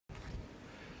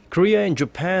Korea and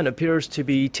Japan appears to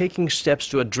be taking steps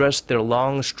to address their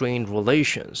long-strained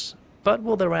relations. But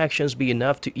will their actions be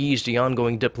enough to ease the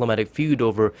ongoing diplomatic feud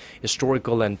over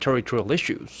historical and territorial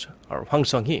issues? Our Hwang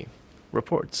Sung-hee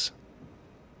reports.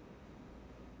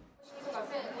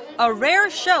 A rare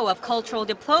show of cultural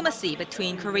diplomacy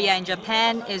between Korea and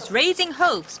Japan is raising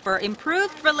hopes for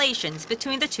improved relations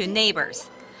between the two neighbors.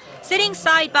 Sitting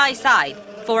side by side,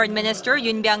 Foreign Minister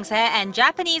윤병세 and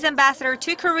Japanese Ambassador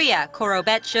to Korea, Koro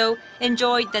Bessho,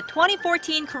 enjoyed the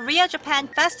 2014 Korea-Japan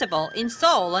Festival in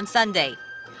Seoul on Sunday.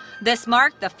 This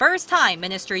marked the first time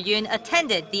Minister Yoon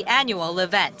attended the annual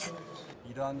event.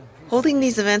 Holding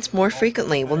these events more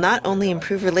frequently will not only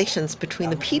improve relations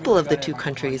between the people of the two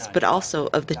countries, but also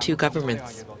of the two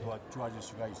governments.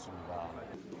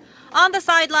 On the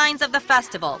sidelines of the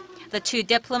festival, the two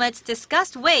diplomats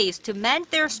discussed ways to mend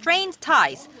their strained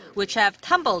ties, which have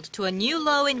tumbled to a new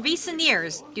low in recent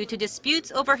years due to disputes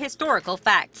over historical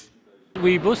facts.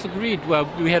 We both agreed,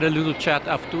 we had a little chat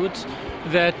afterwards,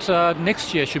 that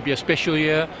next year should be a special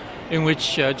year in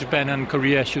which Japan and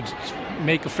Korea should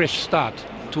make a fresh start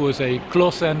towards a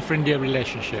closer and friendlier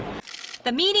relationship.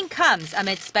 The meeting comes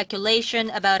amid speculation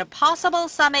about a possible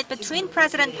summit between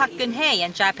President Park Geun-hye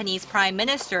and Japanese Prime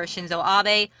Minister Shinzo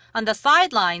Abe on the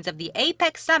sidelines of the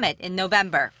APEC summit in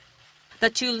November.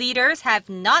 The two leaders have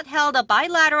not held a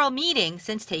bilateral meeting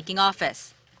since taking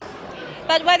office.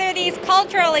 But whether these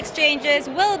cultural exchanges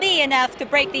will be enough to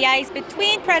break the ice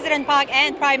between President Park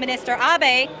and Prime Minister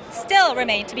Abe still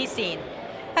remain to be seen.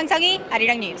 Hwang Sung-hee,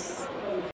 Arirang News.